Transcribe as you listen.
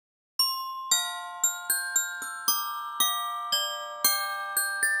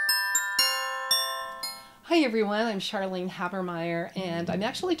Hi everyone, I'm Charlene Habermeyer, and I'm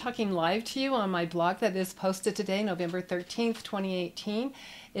actually talking live to you on my blog that is posted today, November 13th, 2018.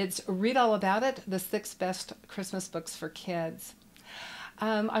 It's Read All About It, the 6 Best Christmas Books for Kids.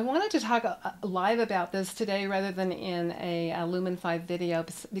 I wanted to talk live about this today rather than in a Lumen 5 video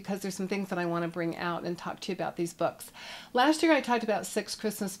because there's some things that I want to bring out and talk to you about these books. Last year I talked about 6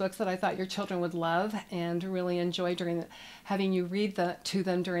 Christmas books that I thought your children would love and really enjoy having you read to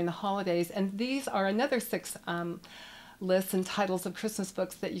them during the holidays. And these are another 6 lists and titles of Christmas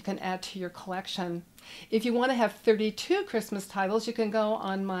books that you can add to your collection. If you want to have 32 Christmas titles, you can go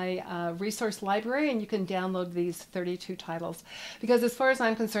on my resource library and you can download these 32 titles. Because as far as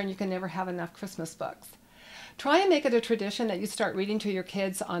I'm concerned, you can never have enough Christmas books. Try and make it a tradition that you start reading to your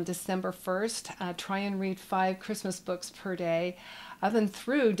kids on December 1st. Try and read 5 Christmas books per day, up and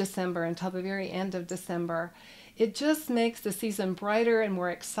through December until the very end of December. It just makes the season brighter and more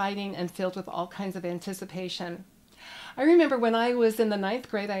exciting and filled with all kinds of anticipation. I remember when I was in the 9th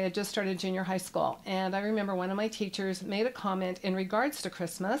grade, I had just started junior high school, and I remember one of my teachers made a comment in regards to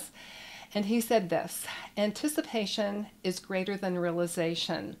Christmas, and he said this: anticipation is greater than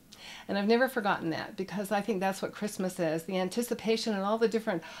realization. And I've never forgotten that, because I think that's what Christmas is, the anticipation and all the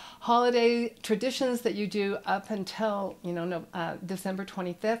different holiday traditions that you do up until, December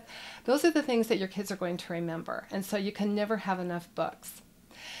 25th. Those are the things that your kids are going to remember, and so you can never have enough books.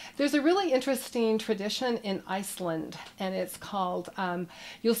 There's a really interesting tradition in Iceland, and it's called,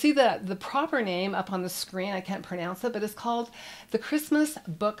 you'll see the proper name up on the screen, I can't pronounce it, but it's called the Christmas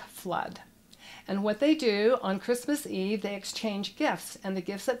Book Flood. And what they do on Christmas Eve, they exchange gifts, and the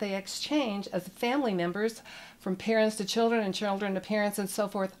gifts that they exchange as family members, from parents to children and children to parents and so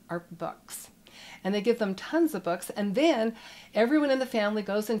forth, are books. And they give them tons of books, and then everyone in the family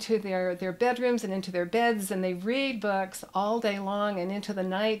goes into their bedrooms and into their beds, and they read books all day long and into the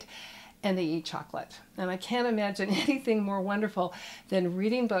night, and they eat chocolate. And I can't imagine anything more wonderful than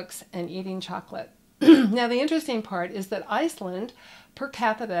reading books and eating chocolate. Now, the interesting part is that Iceland, per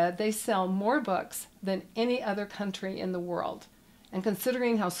capita, they sell more books than any other country in the world. And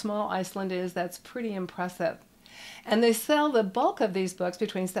considering how small Iceland is, that's pretty impressive. And they sell the bulk of these books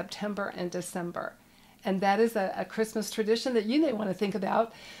between September and December. And that is a Christmas tradition that you may want to think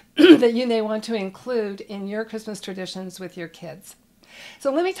about, that you may want to include in your Christmas traditions with your kids.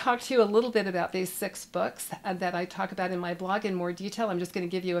 So let me talk to you a little bit about these 6 books that I talk about in my blog in more detail. I'm just going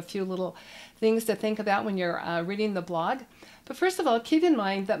to give you a few little things to think about when you're reading the blog. But first of all, keep in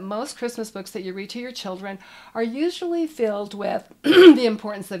mind that most Christmas books that you read to your children are usually filled with the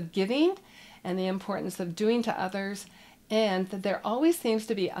importance of giving and the importance of doing to others, and that there always seems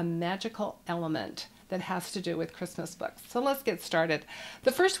to be a magical element that has to do with Christmas books. So let's get started.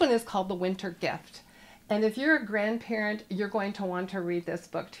 The first one is called The Winter Gift. And if you're a grandparent, you're going to want to read this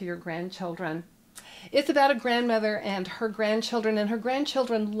book to your grandchildren. It's about a grandmother and her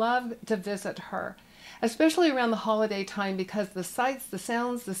grandchildren love to visit her, especially around the holiday time, because the sights, the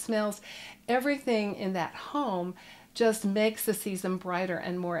sounds, the smells, everything in that home just makes the season brighter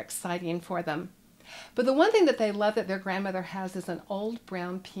and more exciting for them. But the one thing that they love that their grandmother has is an old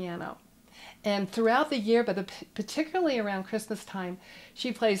brown piano. And throughout the year, but particularly around Christmas time,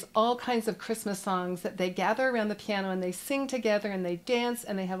 she plays all kinds of Christmas songs that they gather around the piano and they sing together and they dance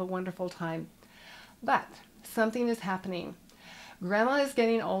and they have a wonderful time. But something is happening. Grandma is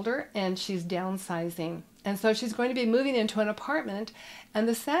getting older and she's downsizing. And so she's going to be moving into an apartment. And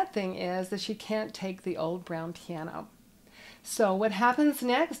the sad thing is that she can't take the old brown piano. So what happens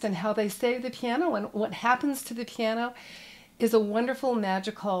next and how they save the piano and what happens to the piano is a wonderful,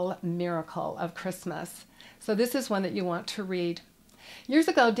 magical miracle of Christmas. So this is one that you want to read. Years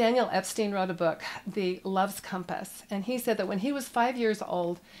ago, Daniel Epstein wrote a book, The Love's Compass, and he said that when he was 5 years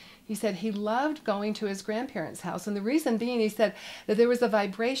old, he said he loved going to his grandparents' house. And the reason being, he said that there was a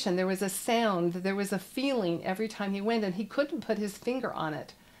vibration, there was a sound, there was a feeling every time he went, and he couldn't put his finger on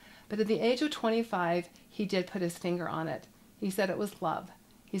it. But at the age of 25, he did put his finger on it. He said it was love.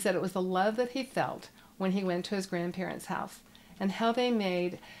 He said it was the love that he felt when he went to his grandparents' house, and how they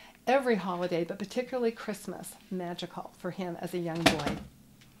made every holiday, but particularly Christmas, magical for him as a young boy.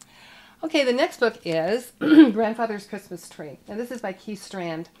 Okay, the next book is Grandfather's Christmas Tree, and this is by Keith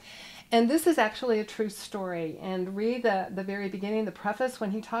Strand. And this is actually a true story. And read the very beginning, the preface,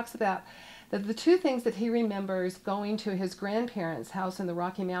 when he talks about that the 2 things that he remembers going to his grandparents' house in the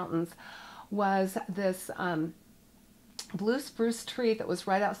Rocky Mountains was this blue spruce tree that was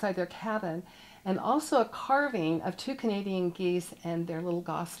right outside their cabin, and also a carving of 2 Canadian geese and their little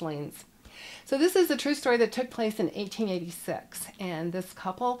goslings. So this is a true story that took place in 1886, and this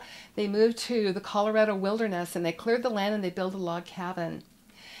couple, they moved to the Colorado wilderness and they cleared the land and they built a log cabin.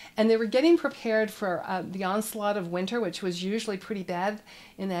 And they were getting prepared for the onslaught of winter, which was usually pretty bad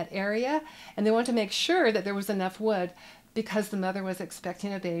in that area. And they wanted to make sure that there was enough wood because the mother was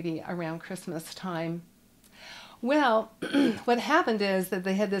expecting a baby around Christmas time. Well, what happened is that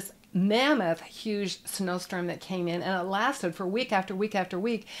they had this mammoth, huge snowstorm that came in, and it lasted for week after week after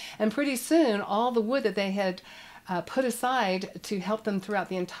week. And pretty soon, all the wood that they had put aside to help them throughout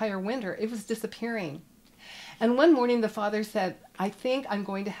the entire winter, it was disappearing. And one morning, the father said, I think I'm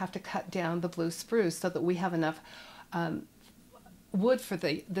going to have to cut down the blue spruce so that we have enough wood for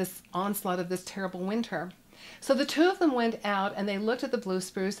this onslaught of this terrible winter. So the two of them went out and they looked at the blue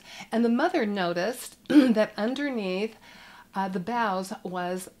spruce, and the mother noticed that underneath the boughs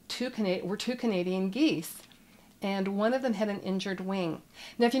were two Canadian geese, and one of them had an injured wing.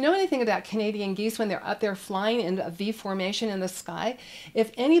 Now, if you know anything about Canadian geese, when they're up there flying in a V formation in the sky,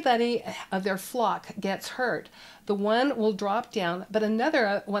 if anybody of their flock gets hurt, the one will drop down, but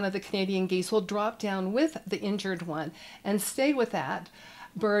another one of the Canadian geese will drop down with the injured one and stay with that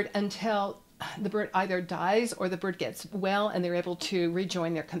bird until the bird either dies or the bird gets well and they're able to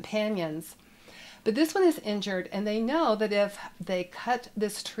rejoin their companions. But this one is injured, and they know that if they cut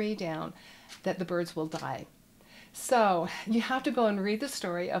this tree down, that the birds will die. So you have to go and read the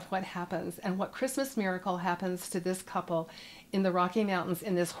story of what happens and what Christmas miracle happens to this couple in the Rocky Mountains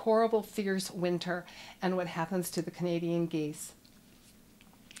in this horrible, fierce winter, and what happens to the Canadian geese.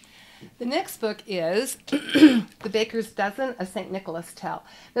 The next book is The Baker's Dozen, A St. Nicholas Tale.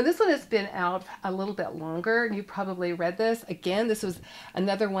 Now, this one has been out a little bit longer. You probably read this. Again, this was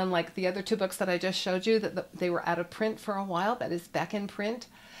another one like the other two books that I just showed you, that they were out of print for a while, but is back in print.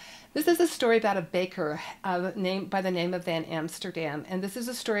 This is a story about a baker by the name of Van Amsterdam, and this is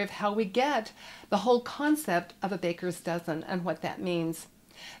a story of how we get the whole concept of a baker's dozen and what that means.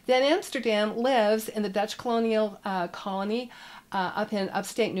 Van Amsterdam lives in the Dutch colonial colony up in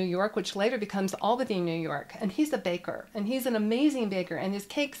upstate New York, which later becomes Albany, New York. And he's a baker, and he's an amazing baker, and his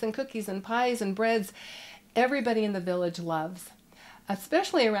cakes and cookies and pies and breads, everybody in the village loves.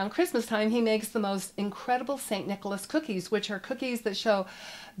 Especially around Christmas time, he makes the most incredible St. Nicholas cookies, which are cookies that show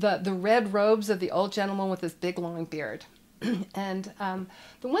the red robes of the old gentleman with his big long beard. And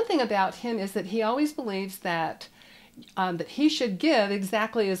the one thing about him is that he always believes that he should give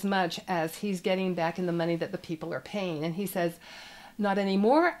exactly as much as he's getting back in the money that the people are paying. And he says, not any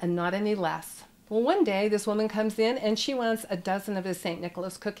more and not any less. Well, one day this woman comes in and she wants a dozen of his St.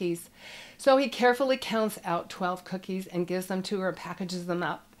 Nicholas cookies. So he carefully counts out 12 cookies and gives them to her, packages them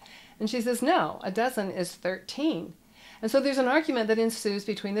up. And she says, no, a dozen is 13. And so there's an argument that ensues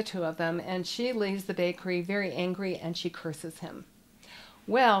between the two of them, and she leaves the bakery very angry and she curses him.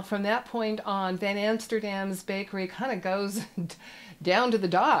 Well, from that point on, Van Amsterdam's bakery kind of goes down to the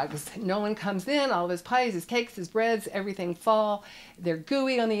dogs. No one comes in. All of his pies, his cakes, his breads, everything fall. They're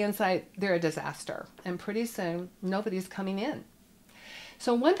gooey on the inside. They're a disaster. And pretty soon, nobody's coming in.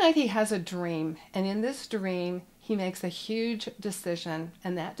 So one night he has a dream, and in this dream, he makes a huge decision,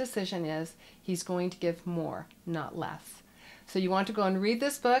 and that decision is he's going to give more, not less. So you want to go and read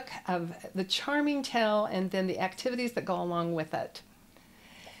this book of the charming tale and then the activities that go along with it.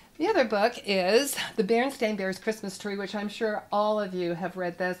 The other book is The Berenstain Bears Christmas Tree, which I'm sure all of you have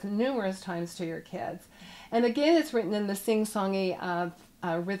read this numerous times to your kids. And again, it's written in the sing-songy,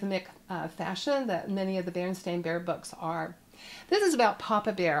 rhythmic fashion that many of the Berenstain Bear books are. This is about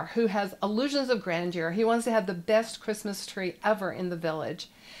Papa Bear, who has illusions of grandeur. He wants to have the best Christmas tree ever in the village.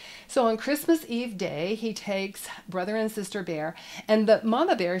 So on Christmas Eve day, he takes Brother and Sister Bear, and the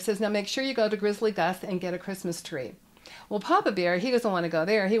Mama Bear says, now make sure you go to Grizzly Gus and get a Christmas tree. Well, Papa Bear, he doesn't want to go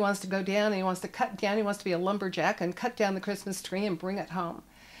there. He wants to go down, and he wants to cut down. He wants to be a lumberjack and cut down the Christmas tree and bring it home.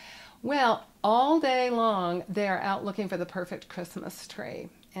 Well, all day long, they're out looking for the perfect Christmas tree,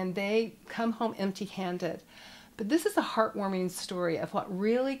 and they come home empty-handed. But this is a heartwarming story of what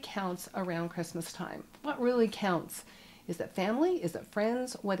really counts around Christmas time. What really counts? Is it family? Is it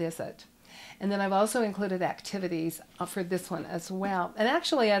friends? What is it? And then I've also included activities for this one as well. And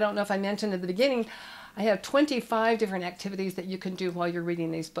actually, I don't know if I mentioned at the beginning, I have 25 different activities that you can do while you're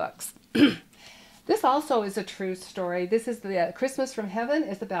reading these books. This also is a true story. This is the Christmas from Heaven.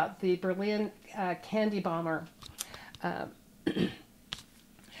 It's about the Berlin candy bomber.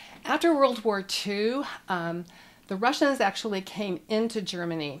 After World War II, the Russians actually came into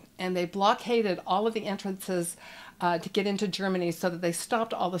Germany, and they blockaded all of the entrances to get into Germany so that they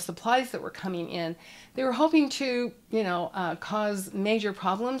stopped all the supplies that were coming in. They were hoping to, cause major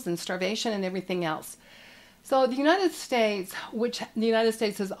problems and starvation and everything else. So the United States, which the United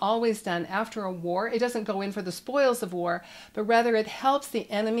States has always done after a war, it doesn't go in for the spoils of war, but rather it helps the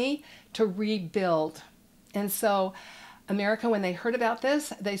enemy to rebuild. And so America, when they heard about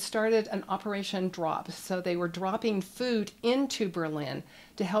this, they started an Operation Drop. So they were dropping food into Berlin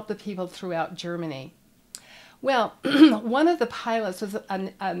to help the people throughout Germany. Well, one of the pilots was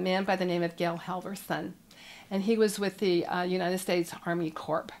a man by the name of Gail Halverson, and he was with the United States Army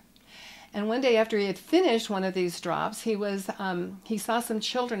Corps. And one day after he had finished one of these drops, he saw some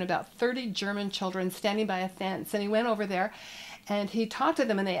children, about 30 German children, standing by a fence, and he went over there and he talked to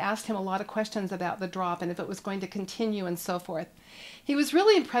them, and they asked him a lot of questions about the drop and if it was going to continue and so forth. He was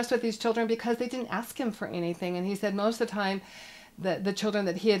really impressed with these children because they didn't ask him for anything, and he said most of the time the children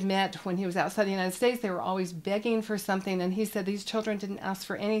that he had met when he was outside the United States, they were always begging for something, and he said these children didn't ask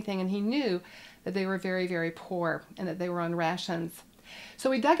for anything, and he knew that they were very, very poor and that they were on rations.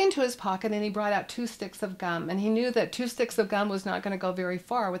 So he dug into his pocket and he brought out 2 sticks of gum, and he knew that 2 sticks of gum was not going to go very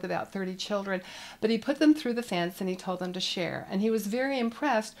far with about 30 children, but he put them through the fence and he told them to share. And he was very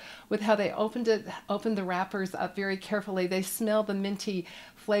impressed with how they opened the wrappers up very carefully. They smelled the minty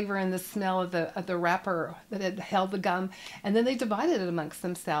flavor and the smell of the wrapper that had held the gum, and then they divided it amongst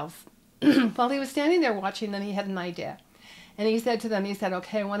themselves. While he was standing there watching them, he had an idea. And he said to them, he said,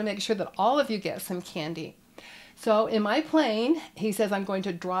 okay, I want to make sure that all of you get some candy. So in my plane, he says, I'm going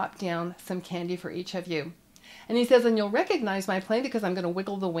to drop down some candy for each of you. And he says, and you'll recognize my plane because I'm going to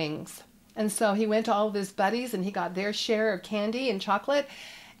wiggle the wings. And so he went to all of his buddies and he got their share of candy and chocolate,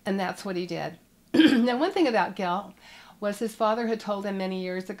 and that's what he did. Now, one thing about Gil was his father had told him many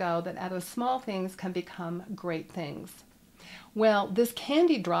years ago that out of small things can become great things. Well, this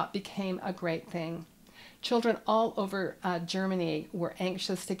candy drop became a great thing. Children all over Germany were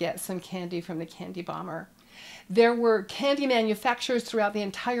anxious to get some candy from the candy bomber. There were candy manufacturers throughout the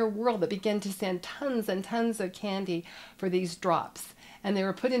entire world that began to send tons and tons of candy for these drops. And they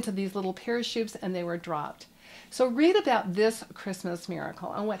were put into these little parachutes and they were dropped. So read about this Christmas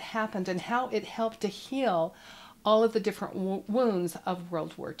miracle and what happened and how it helped to heal all of the different wounds of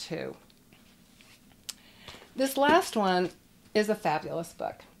World War II. This last one is a fabulous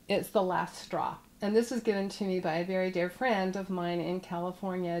book. It's The Last Straw. And this was given to me by a very dear friend of mine in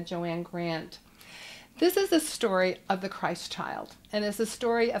California, Joanne Grant. This is a story of the Christ child, and it's a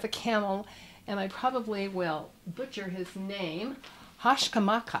story of a camel, and I probably will butcher his name,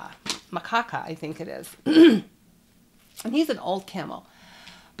 Hashkamaka, Makaka, I think it is. And he's an old camel.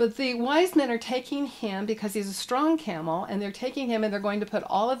 But the wise men are taking him because he's a strong camel, and they're taking him and they're going to put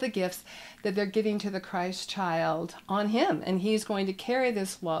all of the gifts that they're giving to the Christ child on him, and he's going to carry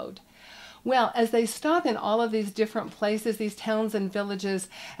this load. Well, as they stop in all of these different places, these towns and villages,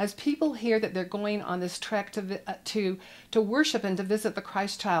 as people hear that they're going on this trek to worship and to visit the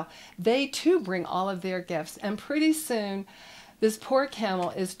Christ child, they too bring all of their gifts. And pretty soon, this poor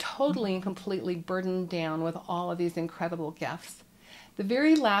camel is totally and completely burdened down with all of these incredible gifts. The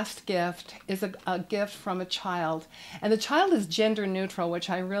very last gift is a gift from a child. And the child is gender neutral, which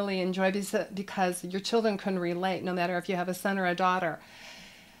I really enjoy because your children can relate no matter if you have a son or a daughter.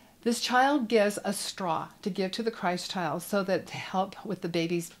 This child gives a straw to give to the Christ child so that to help with the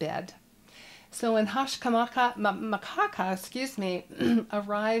baby's bed. So when Makaka,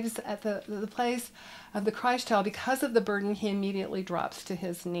 arrives at the place of the Christ child, because of the burden, he immediately drops to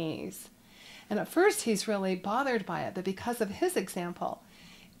his knees. And at first he's really bothered by it, but because of his example,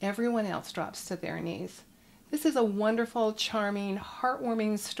 everyone else drops to their knees. This is a wonderful, charming,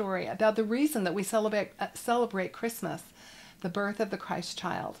 heartwarming story about the reason that we celebrate Christmas, the birth of the Christ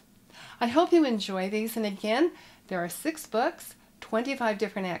child. I hope you enjoy these, and again, there are 6 books, 25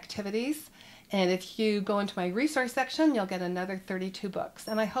 different activities, and if you go into my resource section, you'll get another 32 books.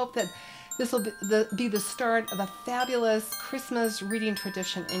 And I hope that this will be the start of a fabulous Christmas reading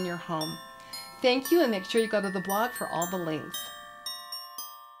tradition in your home. Thank you, and make sure you go to the blog for all the links.